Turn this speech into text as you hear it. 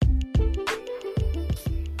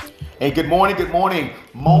Hey, good morning, good morning.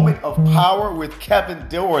 Moment of Power with Kevin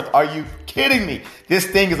Dilworth. Are you kidding me? This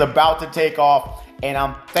thing is about to take off, and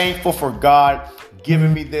I'm thankful for God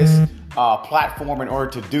giving me this platform in order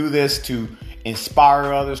to do this, to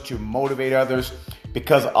inspire others, to motivate others,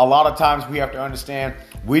 because a lot of times we have to understand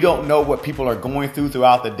we don't know what people are going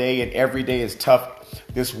throughout the day, and every day is tough.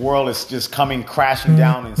 This world is just coming crashing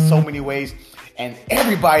down in so many ways. And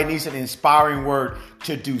everybody needs an inspiring word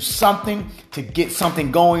to do something, to get something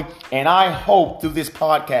going. And I hope through this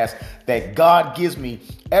podcast that God gives me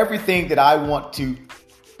everything that I want to,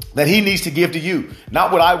 that he needs to give to you.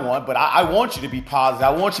 Not what I want, but I want you to be positive. I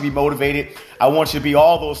want you to be motivated. I want you to be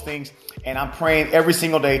all those things. And I'm praying every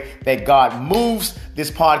single day that God moves this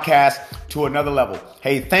podcast to another level.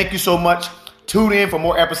 Hey, thank you so much. Tune in for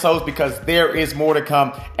more episodes because there is more to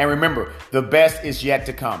come. And remember, the best is yet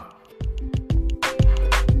to come.